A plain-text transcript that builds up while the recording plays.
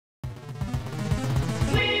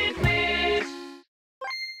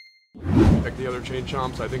Like the other chain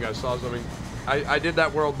chomps, I think I saw something. I did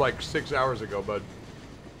that world like 6 hours ago, bud.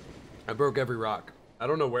 I broke every rock. I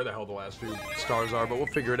don't know where the hell the last few stars are, but we'll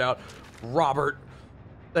figure it out. Robert,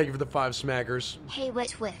 thank you for the 5 smackers. Hey,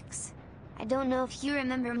 witwix. I don't know if you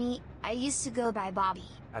remember me. I used to go by Bobby.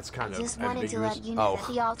 That's kind of I just wanted to let you know that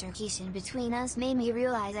the altercation between us made me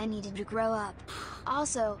realize I needed to grow up.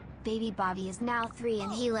 Also, baby Bobby is now 3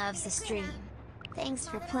 and he loves the stream. Thanks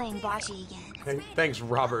for playing bocce again. Hey, thanks,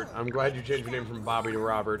 Robert. I'm glad you changed your name from Bobby to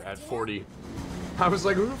Robert at 40. I was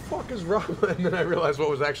like, who the fuck is Robert? And then I realized what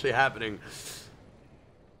was actually happening.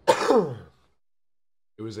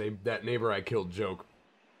 It was that neighbor I killed joke.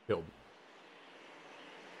 Killed.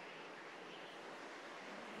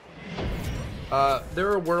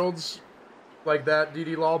 There are worlds like that,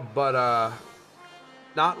 DD-Lol, but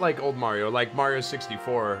not like old Mario, like Mario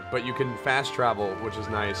 64, but you can fast travel, which is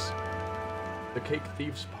nice. The Cake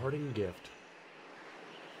Thief's parting gift.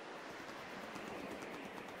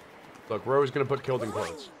 Look, we're always gonna put killed in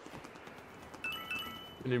quotes.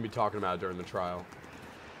 We need to be talking about it during the trial.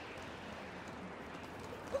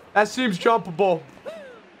 That seems jumpable.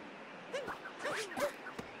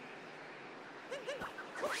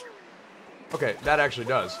 Okay, that actually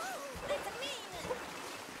does.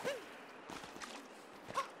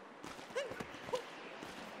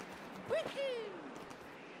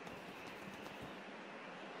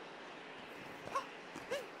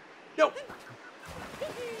 Yo.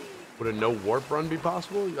 Would a no warp run be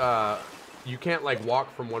possible? You can't like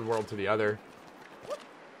walk from one world to the other.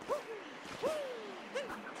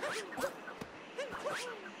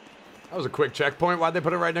 That was a quick checkpoint. Why'd they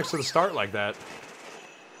put it right next to the start like that?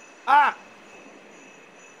 Ah!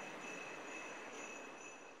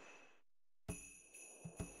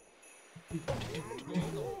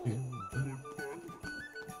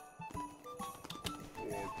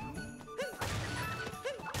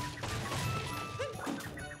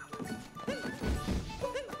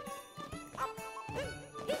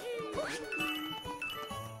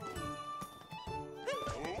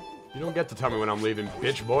 You don't get to tell me when I'm leaving,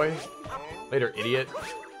 bitch boy. Later, idiot.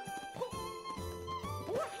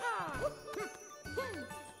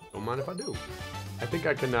 Don't mind if I do. I think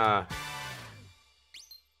I can,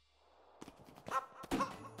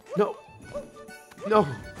 No. No.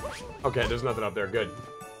 Okay, there's nothing up there. Good.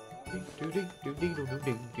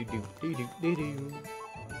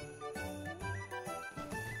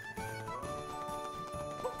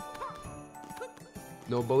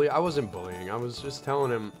 No bully? I wasn't bullying. I was just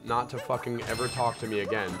telling him not to fucking ever talk to me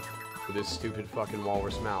again with his stupid fucking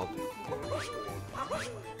walrus mouth.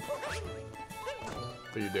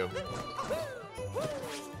 What do you do?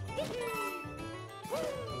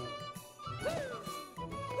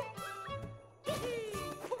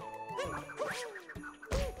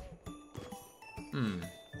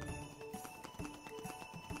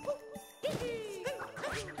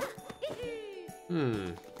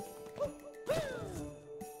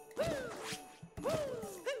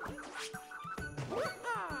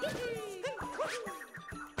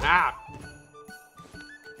 Ah!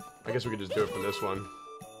 I guess we could just do it from this one.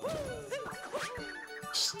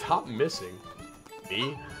 Stop missing.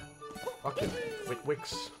 Me? Fucking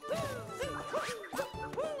witwix.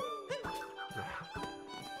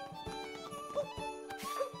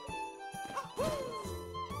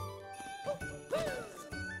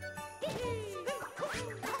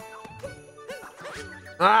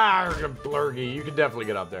 Ah, blurgy. You could definitely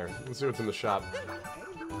get up there. Let's see what's in the shop.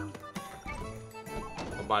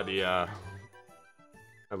 I'll buy the,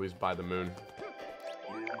 at least buy the moon.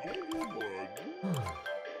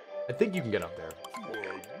 I think you can get up there.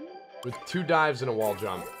 With 2 dives and a wall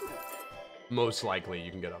jump, most likely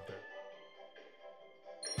you can get up there.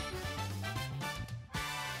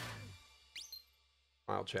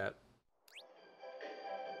 Smile chat.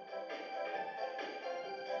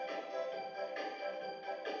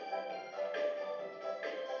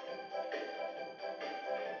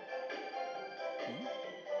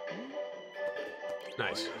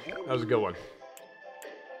 Nice. That was a good one.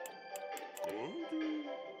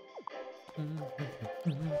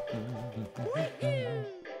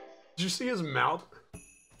 Did you see his mouth?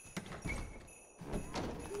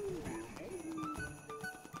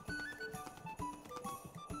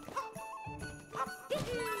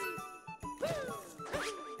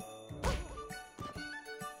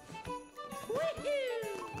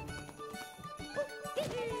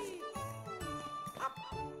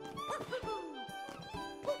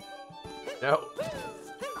 No.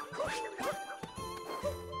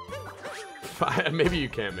 Maybe you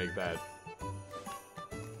can't make that.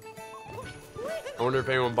 I wonder if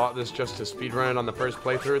anyone bought this just to speedrun it on the first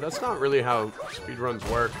playthrough. That's not really how speedruns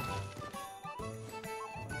work.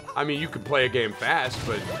 I mean, you could play a game fast,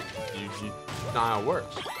 but not how it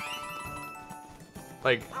works.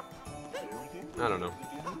 Like, I don't know.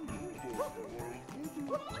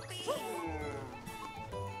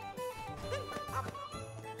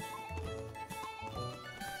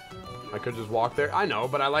 I could just walk there. I know,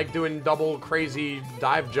 but I like doing double crazy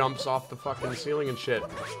dive jumps off the fucking ceiling and shit.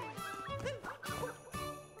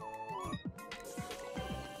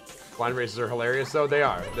 Blind races are hilarious, though. They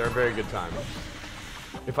are. They're a very good time.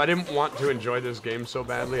 If I didn't want to enjoy this game so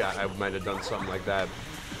badly, I might have done something like that.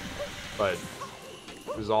 But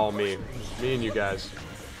it was all me. Me and you guys.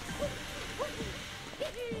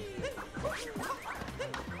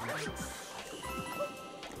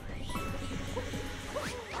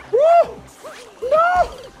 Woo! No!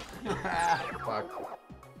 Fuck.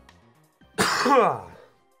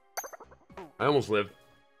 I almost lived.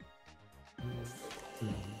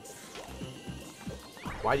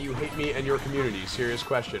 Why do you hate me and your community? Serious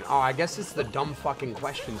question. Oh, I guess it's the dumb fucking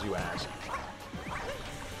questions you ask.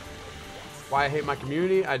 Why I hate my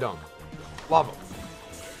community? I don't. Love them.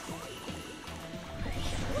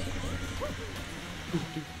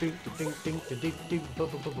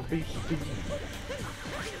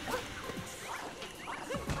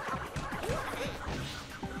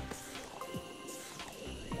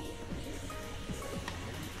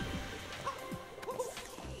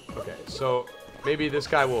 Okay, so maybe this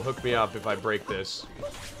guy will hook me up if I break this.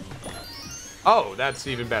 Oh, that's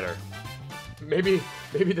even better. Maybe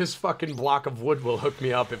this fucking block of wood will hook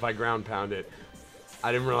me up if I ground pound it.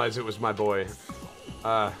 I didn't realize it was my boy.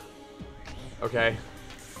 Okay.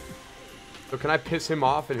 So can I piss him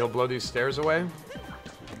off and he'll blow these stairs away?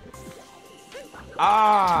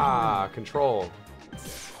 Ah, control.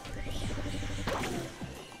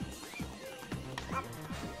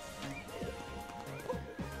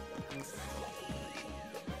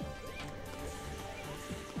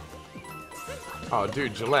 Oh,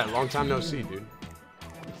 dude, Gillette, long time no see, dude.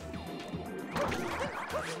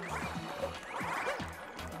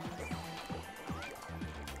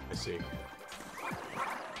 I see.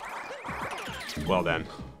 Well then.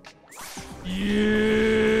 Yeah!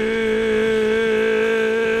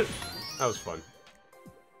 That was fun.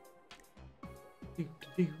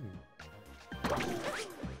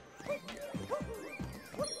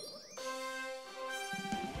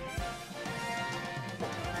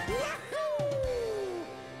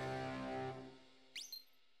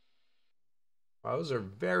 Wow, those are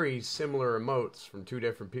very similar emotes from two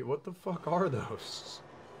different people. What the fuck are those?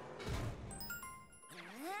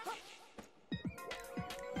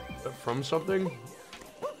 Is that from something?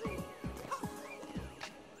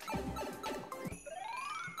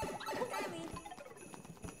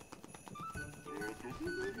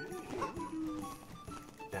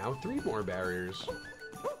 Now 3 more barriers.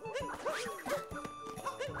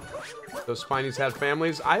 Those Spinies had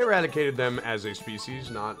families. I eradicated them as a species,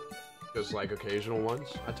 not just like occasional ones.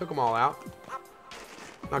 I took them all out.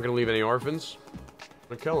 Not gonna leave any orphans. I'm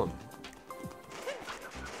gonna kill them.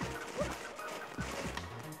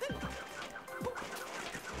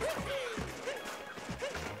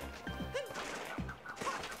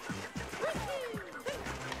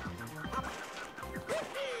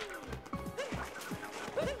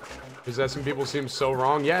 Possessing people seems so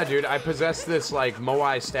wrong. Yeah, dude, I possessed this, like,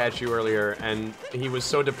 Moai statue earlier, and he was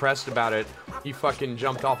so depressed about it, he fucking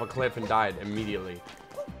jumped off a cliff and died immediately.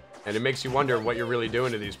 And it makes you wonder what you're really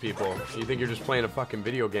doing to these people. You think you're just playing a fucking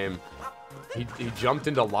video game. He jumped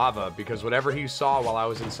into lava because whatever he saw while I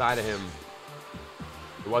was inside of him,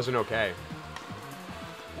 it wasn't okay.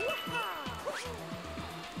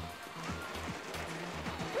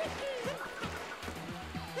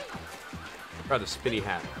 Try the spinny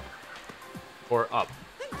hat. Or up.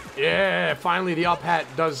 Yeah, finally the up hat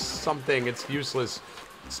does something. It's useless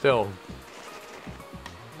still.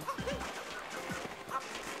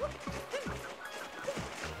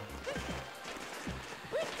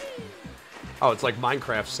 Oh, it's like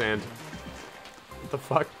Minecraft sand. What the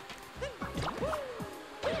fuck?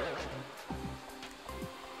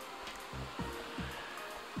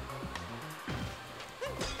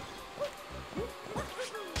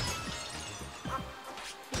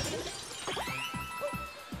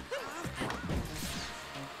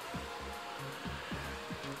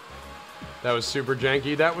 That was super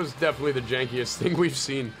janky. That was definitely the jankiest thing we've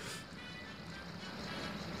seen.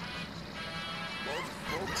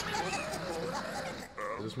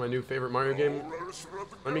 Is this my new favorite Mario game?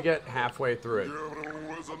 Let me get halfway through it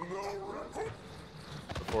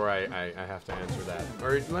before I have to answer that.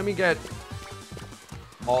 Or let me get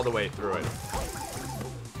all the way through it.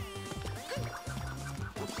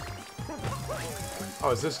 Oh,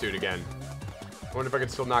 it's this dude again. I wonder if I can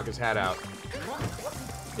still knock his hat out.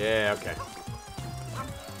 Yeah, okay.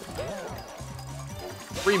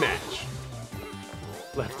 Rematch.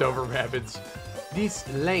 Leftover rabbits. This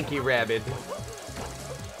lanky rabbit.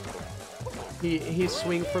 He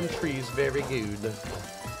swing from trees very good.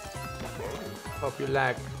 Hope you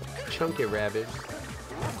like chunky rabbit.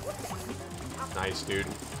 Nice, dude.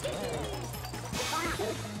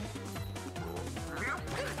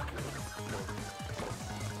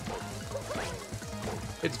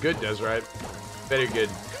 It's good, Deseret. Very good.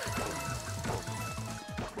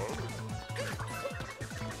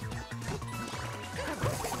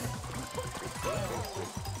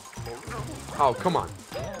 Oh, come on.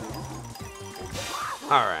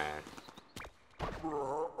 All right.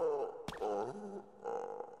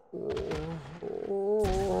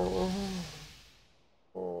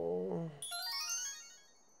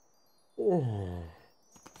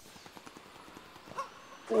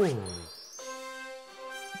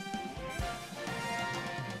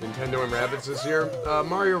 Nintendo and Rabbids this year?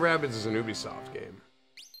 Mario Rabbids is an Ubisoft game.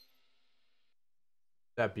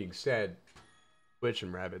 That being said, Twitch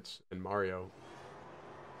and Rabbids and Mario.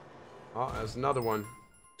 Oh, there's another one.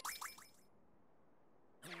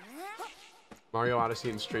 Mario Odyssey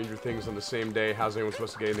and Stranger Things on the same day. How's anyone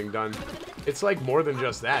supposed to get anything done? It's like more than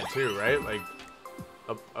just that too, right? Like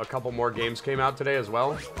a couple more games came out today as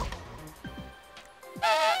well.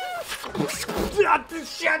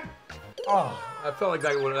 Shit! Oh, I felt like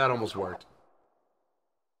that almost worked.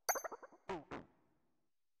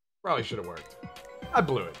 Probably should have worked. I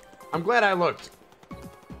blew it. I'm glad I looked.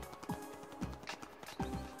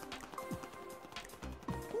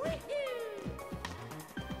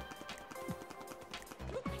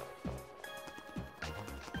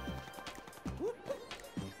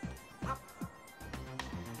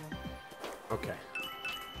 Okay.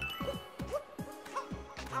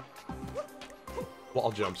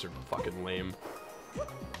 Wall jumps are fucking lame.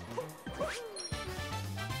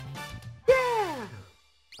 Yeah!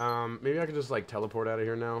 Maybe I can just, like, teleport out of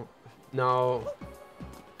here now? No.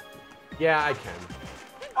 Yeah, I can.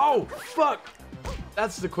 Oh, fuck!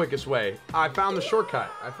 That's the quickest way. I found the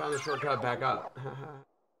shortcut. I found the shortcut back up.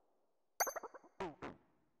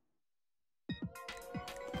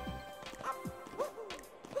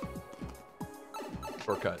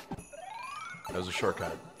 Shortcut. That was a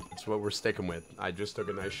shortcut. That's what we're sticking with. I just took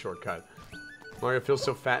a nice shortcut. Mario feels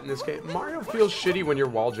so fat in this game. Mario feels shitty when you're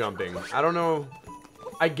wall jumping. I don't know.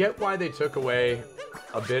 I get why they took away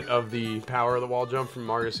a bit of the power of the wall jump from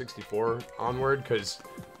Mario 64 onward, because,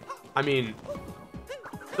 I mean,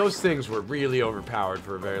 those things were really overpowered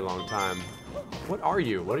for a very long time. What are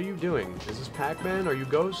you? What are you doing? Is this Pac-Man? Are you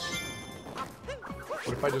ghosts?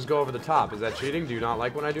 What if I just go over the top? Is that cheating? Do you not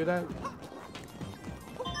like when I do that?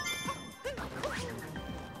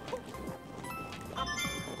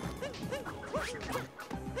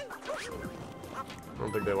 I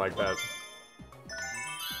don't think they like that.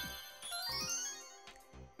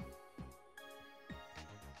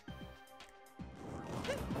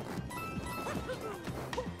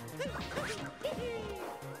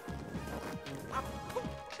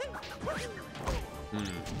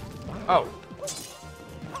 Oh.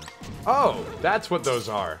 Oh, that's what those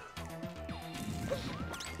are.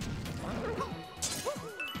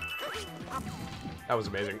 That was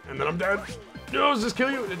amazing. And then I'm dead. No, does this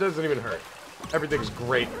kill you? It doesn't even hurt. Everything's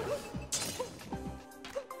great.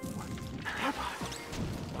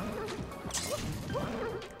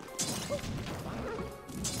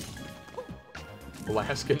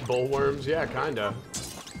 Alaskan bullworms? Yeah, kinda.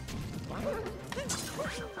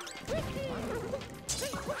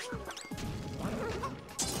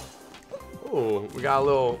 Ooh, we got a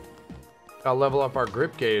little... Gotta level up our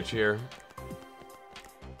grip gauge here.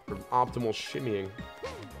 For optimal shimmying.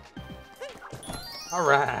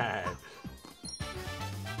 Alright.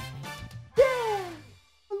 Yeah! I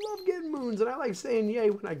love getting moons, and I like saying yay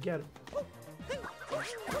when I get them.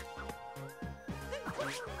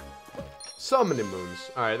 So many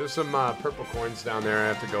moons. Alright, there's some purple coins down there I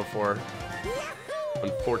have to go for.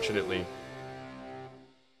 Unfortunately.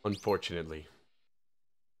 Unfortunately.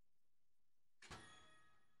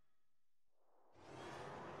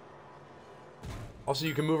 Also,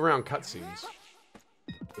 you can move around cutscenes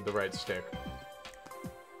with the right stick.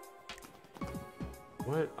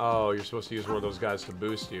 What? Oh, you're supposed to use one of those guys to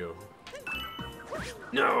boost you.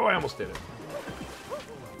 No, I almost did it.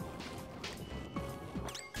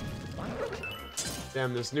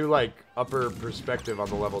 Damn, this new, like, upper perspective on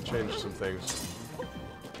the level changed some things.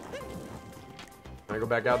 Can I go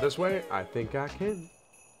back out this way? I think I can.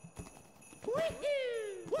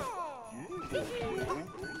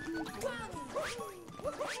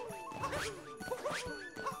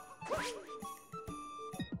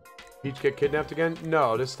 Peach get kidnapped again?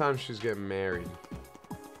 No, this time she's getting married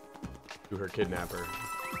to her kidnapper.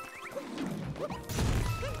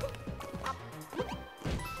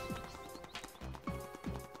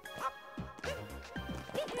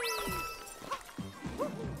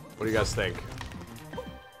 What do you guys think?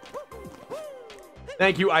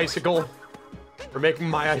 Thank you, Icicle, for making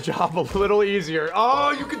my job a little easier.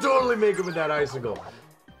 Oh, you can totally make it with that Icicle.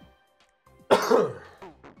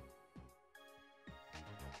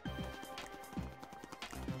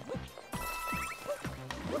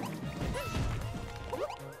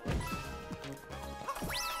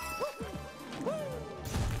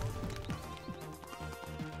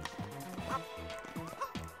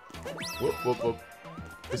 Whoop, whoop, whoop.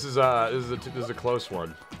 This is a close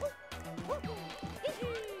one.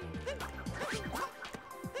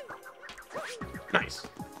 Nice.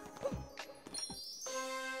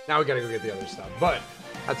 Now we gotta go get the other stuff, but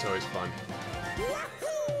that's always fun.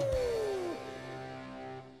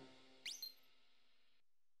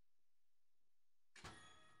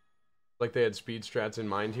 Like they had speed strats in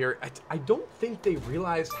mind here. I don't think they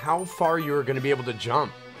realized how far you were gonna be able to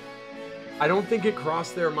jump. I don't think it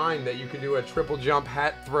crossed their mind that you could do a triple jump,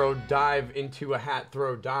 hat throw, dive into a hat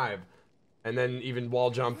throw, dive. And then even wall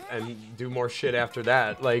jump and do more shit after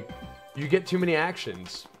that. Like, you get too many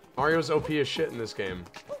actions. Mario's OP as shit in this game.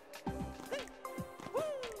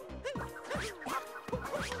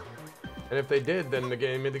 And if they did, then the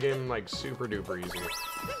game made the game like super duper easy.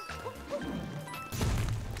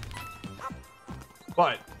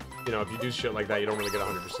 But, you know, if you do shit like that, you don't really get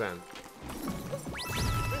 100%.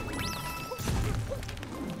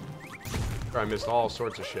 I missed all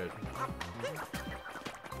sorts of shit.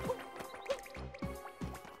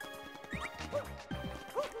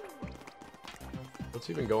 What's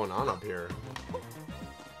even going on up here?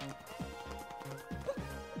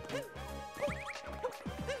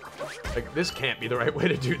 Like, this can't be the right way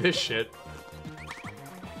to do this shit.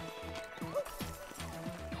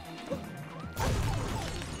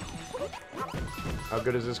 How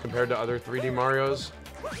good is this compared to other 3D Marios?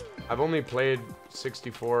 I've only played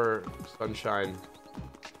 64 Sunshine.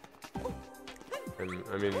 And,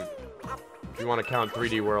 I mean, if you want to count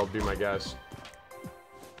 3D World, be my guest.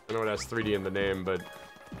 I know it has 3D in the name, but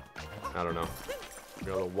I don't know. We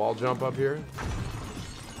got a little wall jump up here.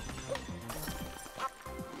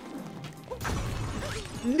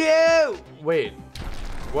 No! Wait.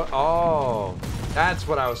 What? Oh. That's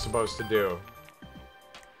what I was supposed to do.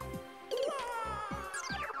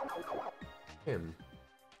 Him.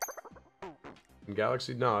 In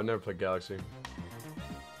Galaxy? No, I've never played Galaxy.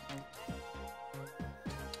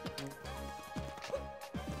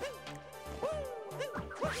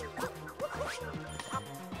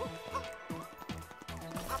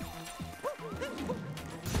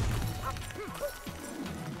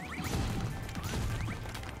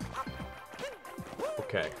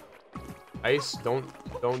 Okay. Ice,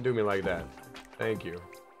 don't do me like that. Thank you.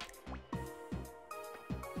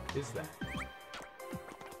 What is that?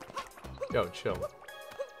 Yo, chill.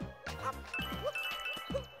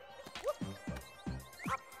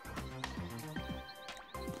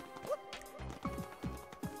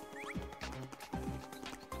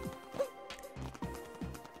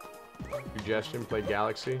 Suggestion, play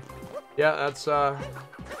Galaxy. Yeah, that's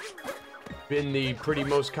been the pretty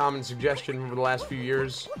most common suggestion over the last few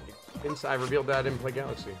years since I revealed that I didn't play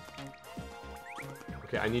Galaxy.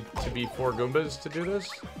 Okay, I need to be 4 Goombas to do this.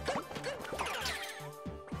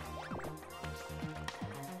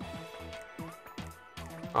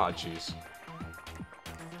 Oh, jeez.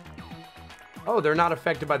 Oh, they're not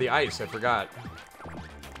affected by the ice. I forgot.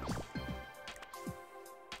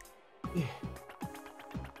 Yeah.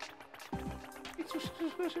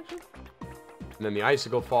 And then the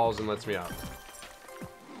icicle falls and lets me out.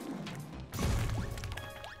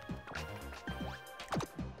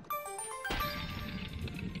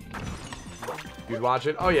 You'd watch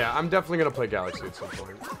it? Oh yeah, I'm definitely gonna play Galaxy at some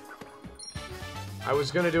point. I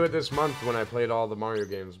was gonna do it this month when I played all the Mario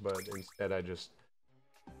games, but instead I just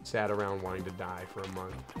sat around wanting to die for a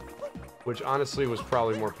month. Which honestly was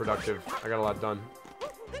probably more productive. I got a lot done.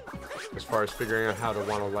 As far as figuring out how to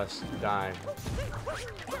want to less die.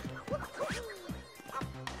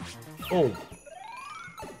 Boom.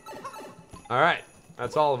 Alright,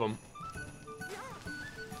 that's all of them.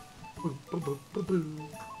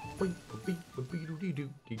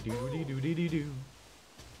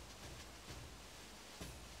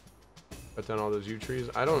 Cut down all those yew trees.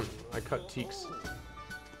 I cut teaks.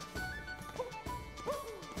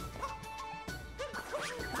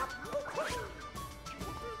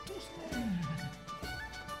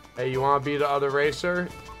 Hey, you wanna be the other racer?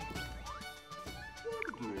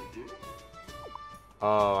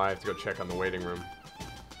 Oh, I have to go check on the waiting room.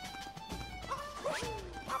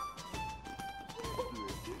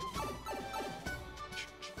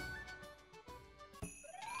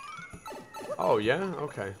 Oh, yeah?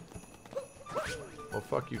 Okay. Well,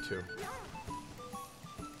 fuck you too.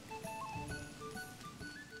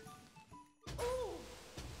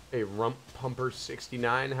 Hey, Rump Pumper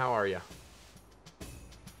 69, how are ya?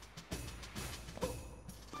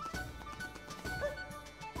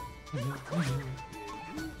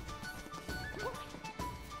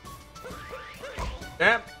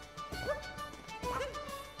 Yep.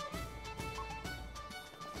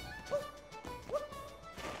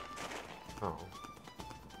 Oh.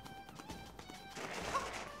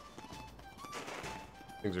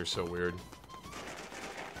 Things are so weird.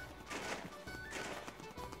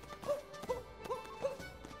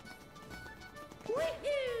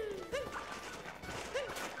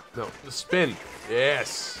 No, the spin.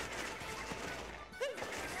 Yes.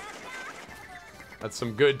 That's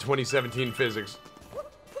some good 2017 physics.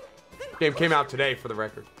 Game came out today, for the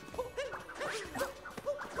record.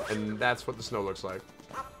 And that's what the snow looks like.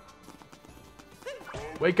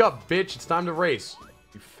 Wake up, bitch. It's time to race.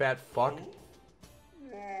 You fat fuck.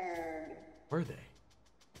 Where are they?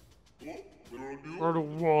 I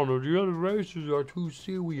don't wanna. The other races are too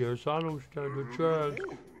serious. I don't stand a chance.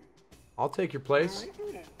 I'll take your place.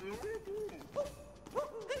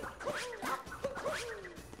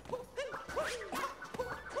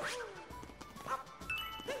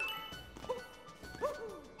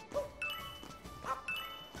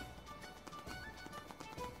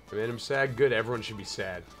 I made him sad. Good. Everyone should be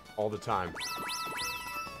sad all the time.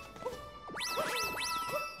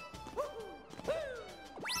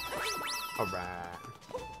 All right.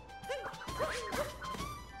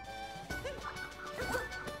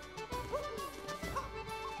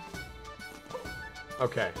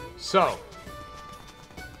 Okay, so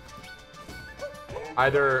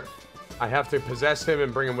either I have to possess him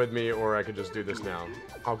and bring him with me, or I could just do this now.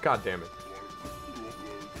 Oh, god damn it.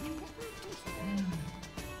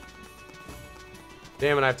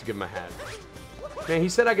 Damn it, I have to give him a hat. Man, he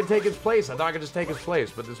said I could take his place. I thought I could just take his place,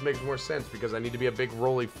 but this makes more sense because I need to be a big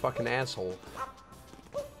roly fucking asshole.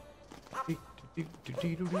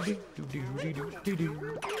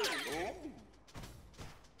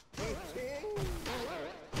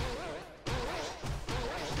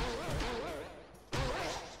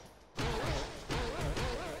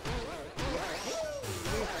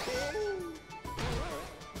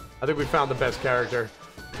 I think we found the best character.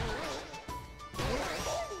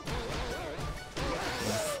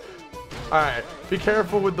 Alright, be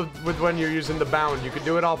careful with when you're using the bound. You can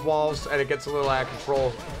do it off walls and it gets a little out of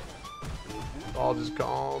control. I'll just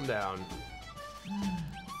calm down.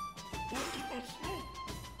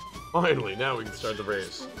 Finally, now we can start the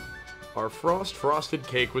race. Our frosted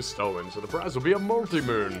cake was stolen, so the prize will be a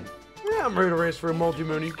multi-moon. Yeah, I'm ready to race for a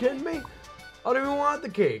multi-moon. Are you kidding me? I don't even want the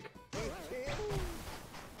cake.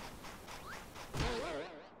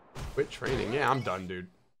 Quit training. Yeah, I'm done, dude.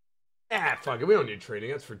 Ah, fuck it. We don't need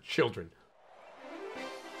training. That's for children.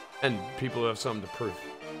 And people who have something to prove.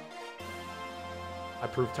 I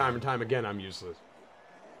prove time and time again I'm useless.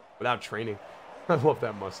 Without training. I love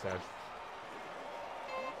that mustache.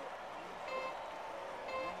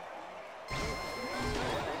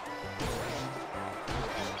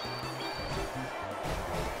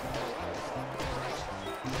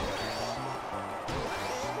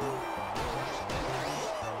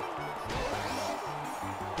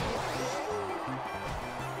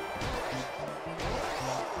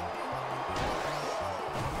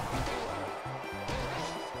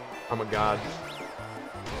 I'm a god.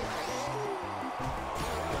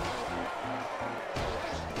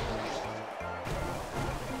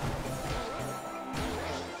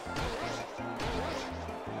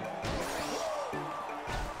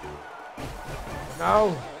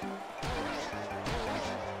 No.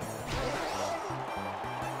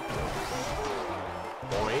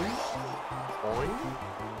 Boing. Boing.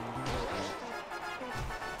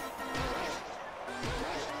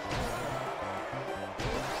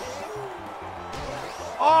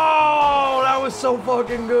 Oh, that was so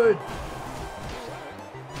fucking good.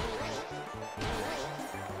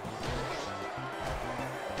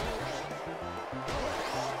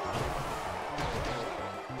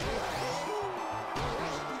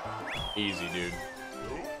 Easy, dude.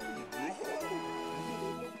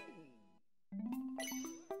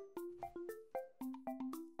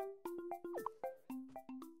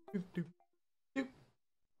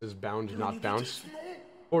 Is bound, not bounce.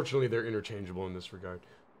 Fortunately, they're interchangeable in this regard.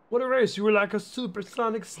 What a race! You were like a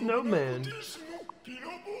supersonic snowman.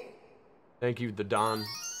 Thank you, the Don.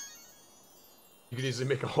 You could easily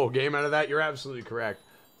make a whole game out of that. You're absolutely correct.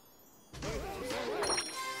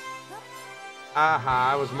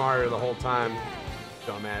 Aha, I was Mario the whole time.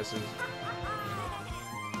 Dumbasses.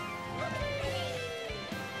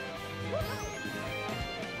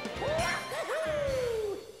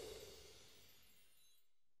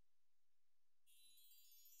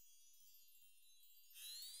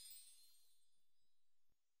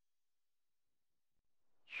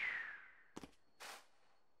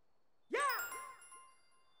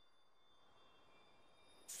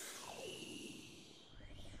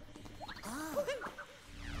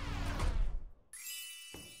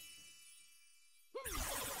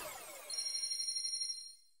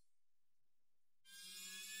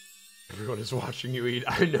 Everyone is watching you eat.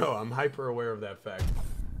 I know, I'm hyper aware of that fact.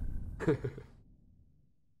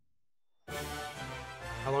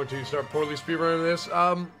 How long till you start poorly speedrunning this?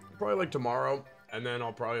 Probably like tomorrow. And then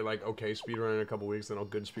I'll probably like, okay, speedrun in a couple weeks, then I'll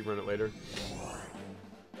good speedrun it later.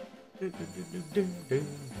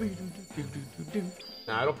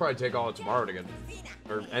 Nah, it'll probably take all of tomorrow to get,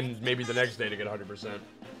 and maybe the next day to get 100%.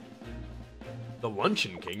 The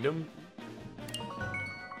Luncheon Kingdom?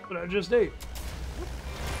 But I just ate.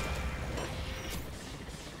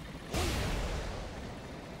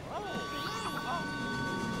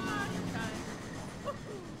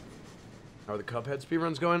 How are the Cuphead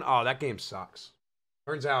speedruns going? Oh, that game sucks.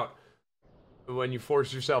 Turns out, when you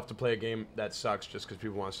force yourself to play a game that sucks just because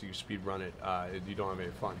people want to see you speedrun it, you don't have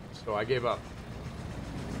any fun. So I gave up.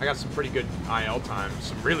 I got some pretty good IL times,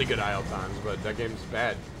 some really good IL times, but that game's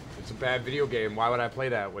bad. It's a bad video game. Why would I play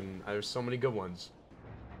that when there's so many good ones?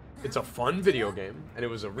 It's a fun video game, and it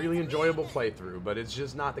was a really enjoyable playthrough, but it's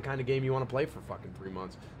just not the kind of game you want to play for fucking 3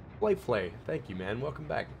 months. Flay, thank you, man. Welcome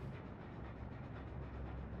back.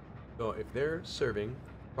 So if they're serving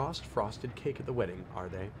frosted cake at the wedding, are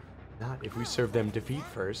they? Not if we serve them defeat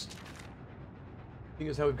first. Seeing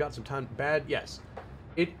as how we've got some time. Bad, yes.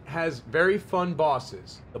 It has very fun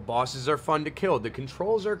bosses. The bosses are fun to kill. The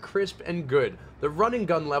controls are crisp and good. The running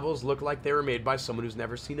gun levels look like they were made by someone who's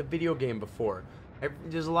never seen a video game before.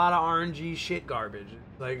 There's a lot of RNG shit garbage.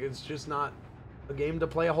 Like, it's just not a game to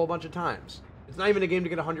play a whole bunch of times. It's not even a game to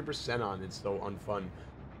get 100% on. It's so unfun.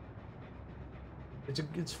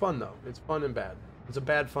 It's fun, though. It's fun and bad. It's a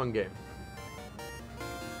bad, fun game.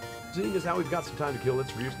 Seeing as how we've got some time to kill,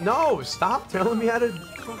 let's reuse. No! Stop telling me how to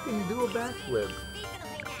fucking do a backflip.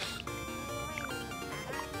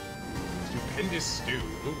 Stupendous stew.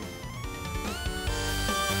 Ooh.